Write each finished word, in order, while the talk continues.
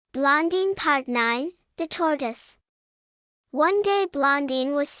Blondine Part 9, The Tortoise. One day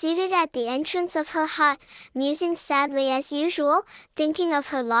Blondine was seated at the entrance of her hut, musing sadly as usual, thinking of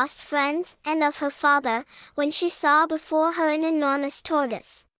her lost friends and of her father, when she saw before her an enormous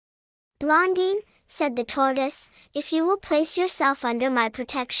tortoise. "Blondine," said the tortoise, "if you will place yourself under my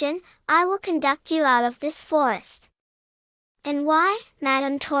protection, I will conduct you out of this forest." "And why,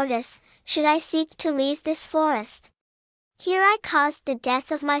 Madam Tortoise, should I seek to leave this forest? Here I caused the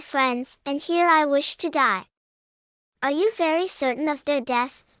death of my friends, and here I wish to die." "Are you very certain of their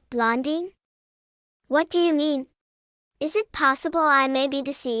death, Blondine?" "What do you mean? Is it possible I may be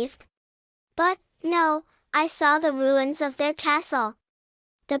deceived?" "But, no, I saw the ruins of their castle.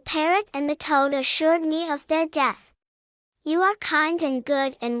 The parrot and the toad assured me of their death. You are kind and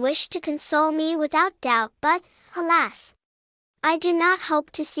good and wish to console me without doubt, but, alas! I do not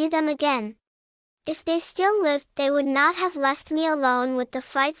hope to see them again. If they still lived, they would not have left me alone with the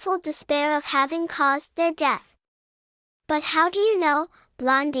frightful despair of having caused their death." "But how do you know,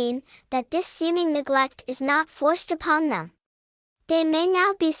 Blondine, that this seeming neglect is not forced upon them? They may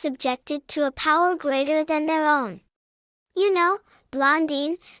now be subjected to a power greater than their own. You know,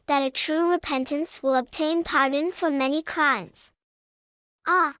 Blondine, that a true repentance will obtain pardon for many crimes."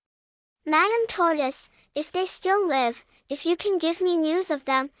 "Ah, Madam Tortoise, if they still live, if you can give me news of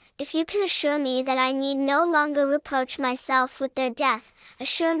them, if you can assure me that I need no longer reproach myself with their death,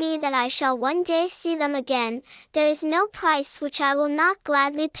 assure me that I shall one day see them again, there is no price which I will not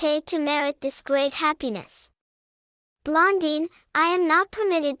gladly pay to merit this great happiness." "Blondine, I am not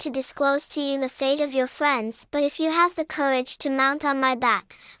permitted to disclose to you the fate of your friends, but if you have the courage to mount on my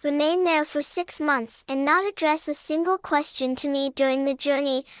back, remain there for 6 months and not address a single question to me during the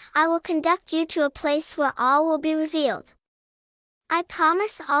journey, I will conduct you to a place where all will be revealed." "I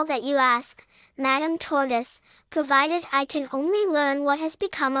promise all that you ask, Madam Tortoise, provided I can only learn what has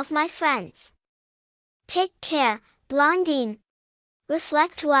become of my friends." "Take care, Blondine.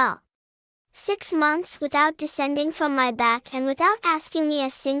 Reflect well. 6 months without descending from my back and without asking me a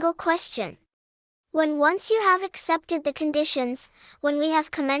single question. When once you have accepted the conditions, when we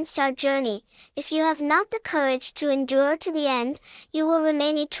have commenced our journey, if you have not the courage to endure to the end, you will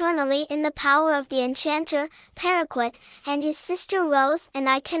remain eternally in the power of the enchanter, Paraquet, and his sister Rose, and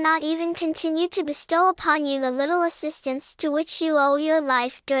I cannot even continue to bestow upon you the little assistance to which you owe your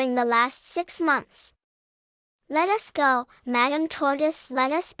life during the last 6 months. Let us go, Madam Tortoise,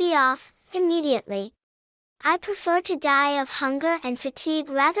 let us be off, immediately. I prefer to die of hunger and fatigue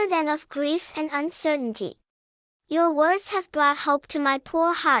rather than of grief and uncertainty. Your words have brought hope to my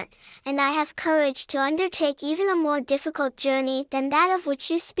poor heart, and I have courage to undertake even a more difficult journey than that of which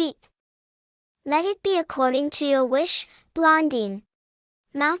you speak. Let it be according to your wish, Blondine.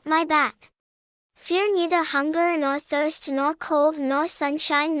 Mount my back. Fear neither hunger nor thirst nor cold nor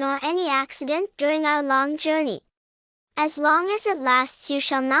sunshine nor any accident during our long journey. As long as it lasts you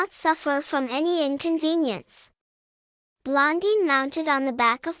shall not suffer from any inconvenience." Blondine mounted on the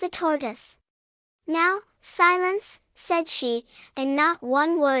back of the tortoise. "Now, silence," said she, "and not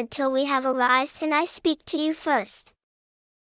one word till we have arrived and I speak to you first.